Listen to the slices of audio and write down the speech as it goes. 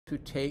to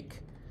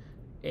take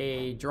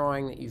a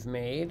drawing that you've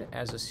made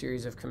as a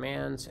series of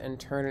commands and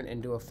turn it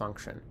into a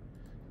function.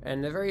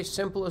 And the very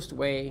simplest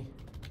way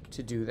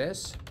to do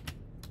this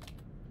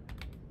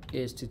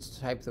is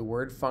to type the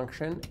word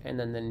function and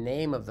then the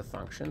name of the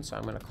function. So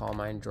I'm going to call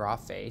mine draw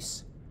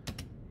face.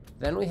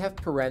 Then we have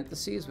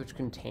parentheses, which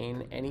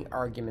contain any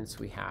arguments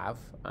we have.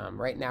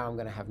 Right now I'm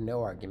going to have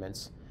no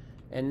arguments.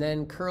 And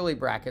then curly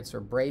brackets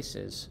or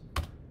braces.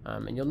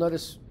 And you'll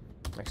notice,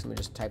 actually let me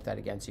just type that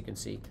again so you can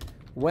see.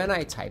 When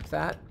I type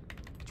that,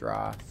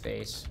 draw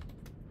face,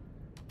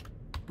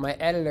 my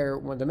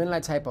editor, the minute I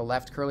type a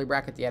left curly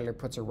bracket, the editor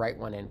puts a right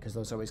one in because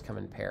those always come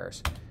in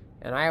pairs.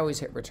 And I always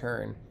hit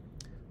return.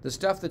 The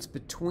stuff that's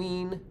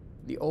between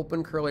the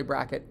open curly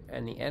bracket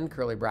and the end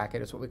curly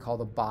bracket is what we call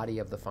the body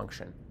of the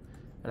function.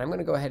 And I'm going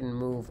to go ahead and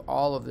move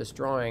all of this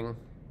drawing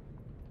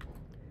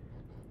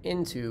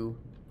into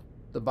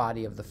the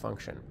body of the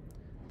function.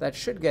 That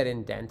should get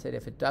indented.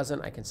 If it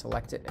doesn't, I can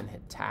select it and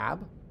hit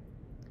tab.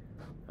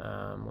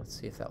 Let's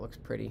see if that looks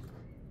pretty.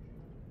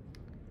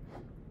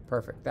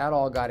 Perfect. That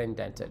all got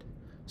indented.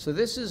 So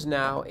this is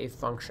now a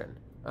function.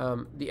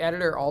 The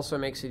editor also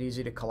makes it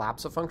easy to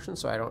collapse a function,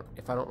 so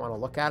if I don't want to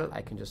look at it,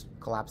 I can just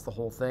collapse the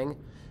whole thing.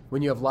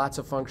 When you have lots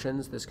of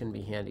functions, this can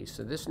be handy.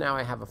 So this now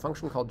I have a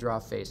function called draw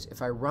face.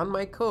 If I run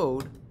my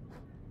code,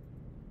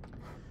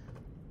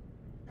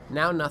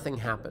 now nothing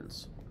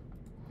happens.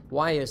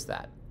 Why is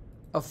that?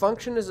 A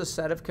function is a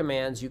set of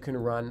commands you can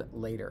run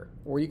later,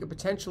 or you could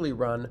potentially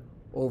run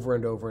over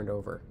and over and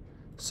over.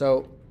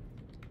 So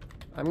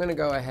I'm going to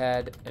go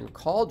ahead and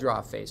call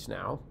draw face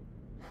now.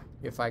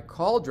 If I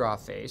call draw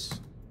face,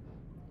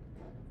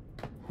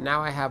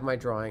 now I have my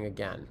drawing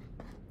again.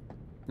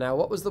 Now,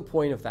 what was the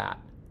point of that?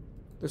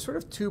 There's sort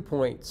of 2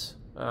 points,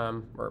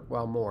 or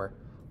well, more.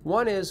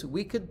 One is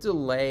we could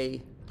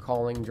delay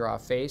calling draw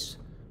face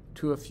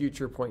to a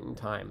future point in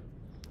time.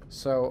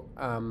 So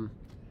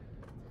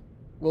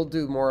we'll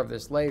do more of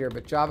this later,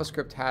 but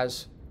JavaScript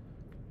has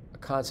a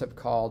concept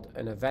called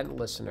an event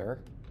listener.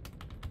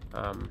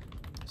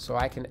 So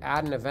I can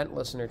add an event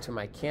listener to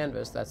my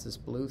canvas, that's this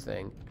blue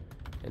thing,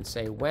 and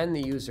say when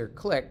the user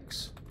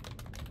clicks,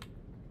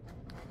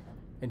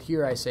 and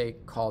here I say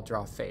call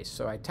draw face.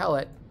 So I tell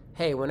it,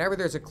 hey, whenever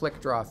there's a click,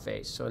 draw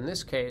face. So in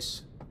this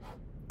case,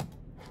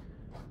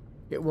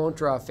 it won't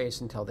draw a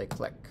face until they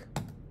click.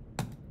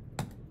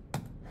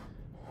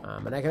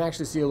 And I can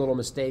actually see a little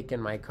mistake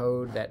in my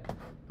code that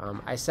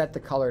I set the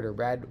color to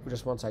red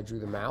just once I drew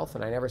the mouth,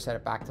 and I never set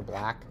it back to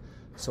black.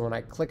 So when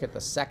I click it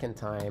the second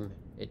time,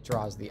 it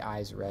draws the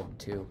eyes red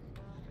too.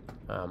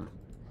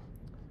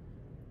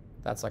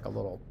 That's like a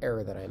little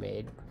error that I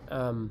made.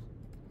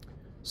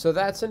 So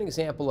that's an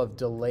example of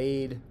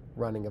delayed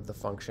running of the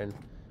function.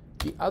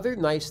 The other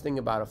nice thing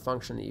about a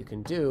function that you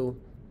can do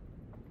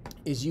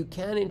is you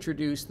can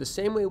introduce, the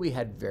same way we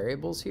had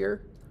variables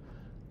here,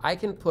 I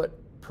can put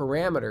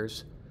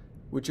parameters,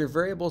 which are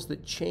variables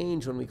that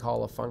change when we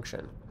call a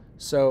function.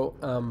 So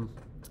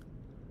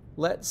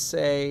let's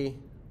say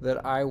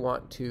that I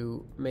want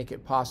to make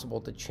it possible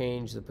to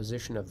change the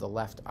position of the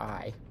left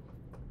eye.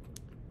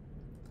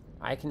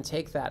 I can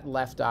take that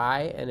left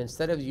eye, and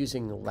instead of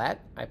using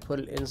let, I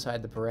put it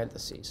inside the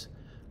parentheses.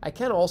 I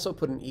can also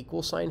put an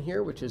equal sign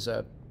here, which is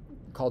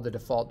called the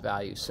default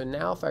value. So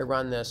now if I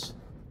run this,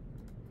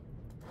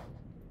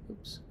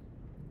 oops,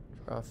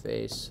 draw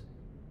face.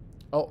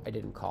 Oh, I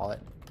didn't call it.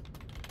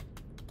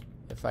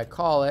 If I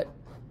call it,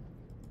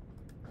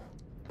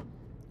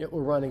 it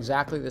will run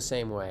exactly the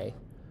same way,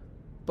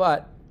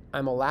 but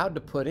I'm allowed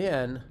to put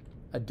in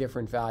a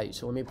different value.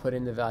 So let me put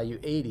in the value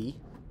 80.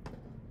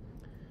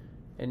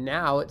 And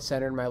now it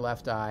centered my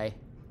left eye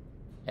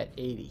at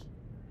 80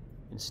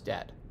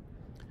 instead.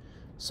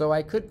 So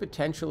I could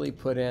potentially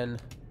put in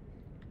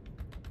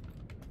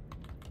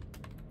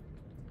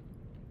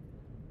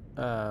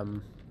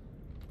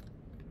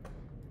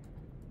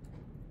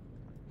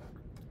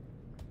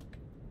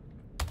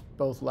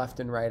both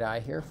left and right eye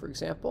here, for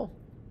example.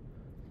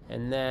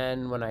 And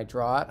then when I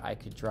draw it, I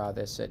could draw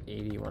this at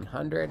 80,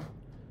 100.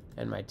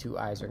 And my two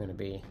eyes are going to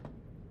be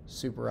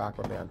super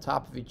awkwardly on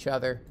top of each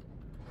other.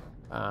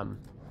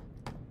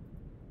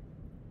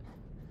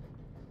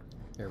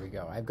 There we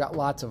go. I've got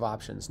lots of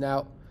options.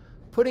 Now,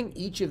 putting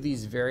each of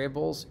these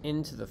variables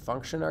into the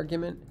function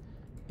argument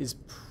is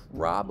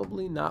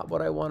probably not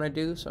what I want to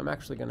do. So I'm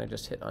actually going to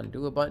just hit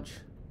undo a bunch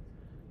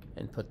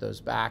and put those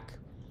back.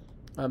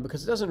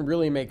 Because it doesn't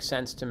really make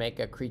sense to make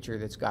a creature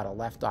that's got a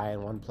left eye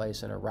in one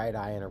place and a right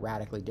eye in a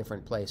radically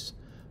different place.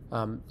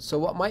 So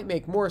what might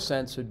make more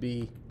sense would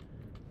be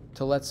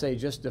to, let's say,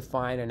 just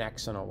define an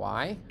x and a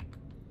y.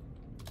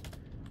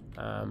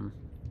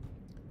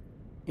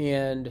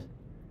 And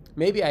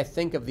maybe I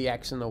think of the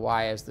x and the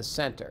y as the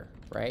center,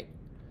 right?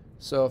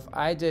 So if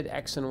I did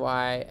x and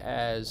y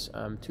as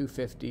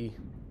 250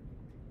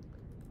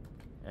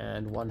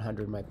 and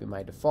 100 might be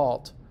my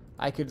default,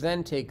 I could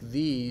then take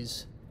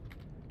these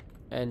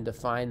and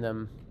define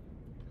them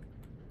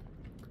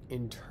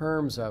in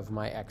terms of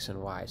my x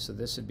and y. So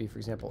this would be, for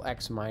example,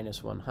 x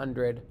minus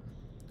 100,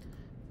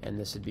 and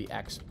this would be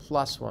x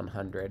plus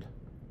 100.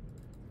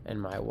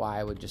 and my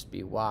y would just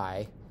be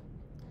y.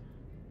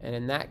 And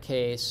in that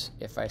case,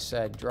 if I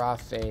said draw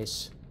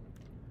face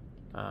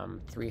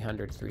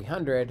 300,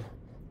 300,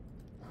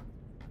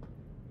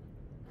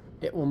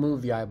 it will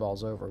move the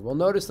eyeballs over. Well,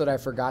 notice that I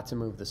forgot to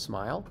move the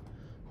smile.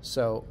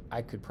 So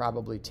I could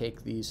probably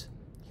take these,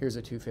 here's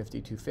a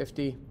 250,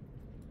 250,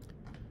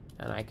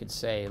 and I could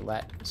say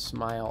let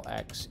smile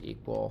x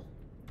equal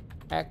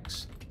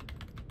x,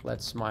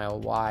 let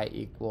smile y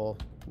equal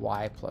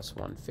y plus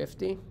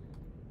 150,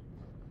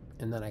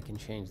 and then I can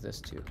change this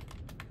to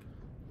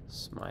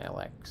smile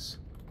x,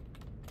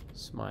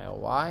 smile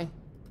y.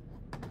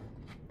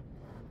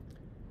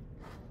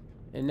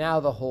 And now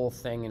the whole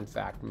thing, in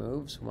fact,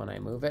 moves when I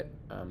move it.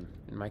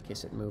 In my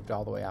case, it moved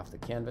all the way off the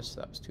canvas,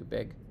 so that was too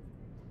big.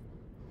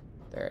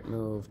 There it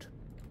moved.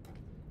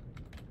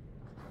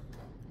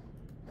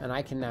 And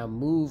I can now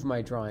move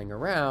my drawing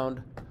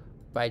around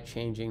by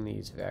changing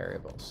these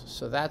variables.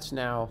 So that's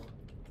now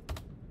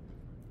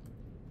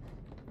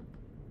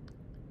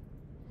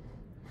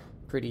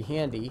pretty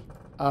handy.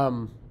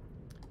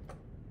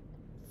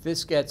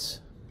 This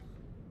gets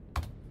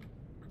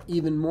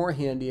even more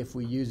handy if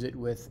we use it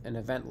with an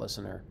event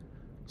listener.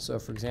 So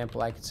for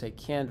example, I could say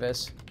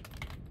canvas,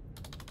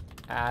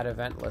 add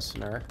event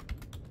listener,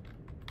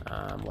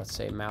 let's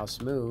say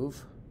mouse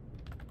move.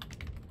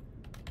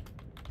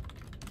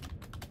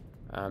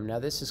 Now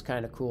this is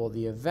kind of cool.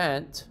 The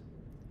event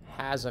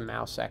has a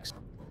mouse X.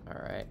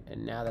 All right,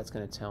 and now that's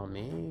going to tell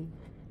me,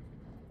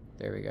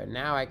 there we go.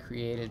 Now I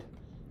created,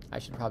 I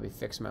should probably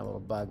fix my little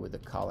bug with the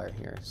color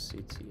here.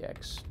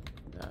 CTX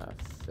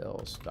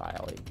fill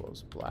style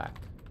equals black.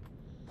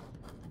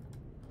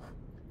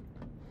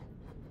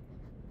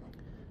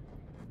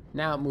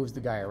 Now it moves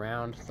the guy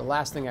around. The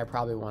last thing I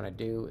probably want to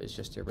do is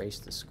just erase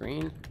the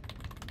screen.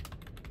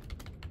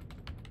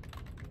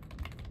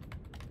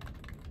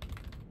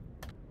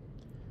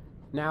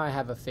 Now I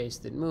have a face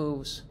that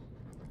moves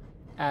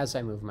as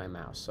I move my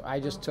mouse. So I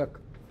just took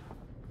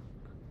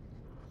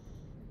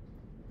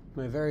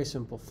my very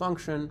simple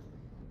function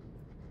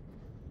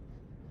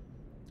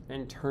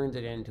and turned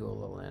it into a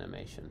little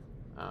animation.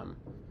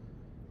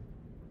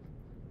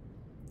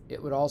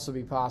 It would also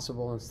be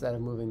possible, instead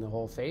of moving the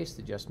whole face,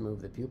 to just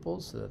move the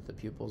pupils so that the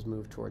pupils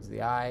move towards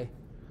the eye.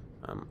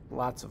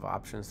 Lots of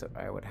options that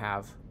I would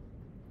have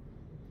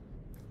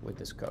with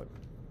this code.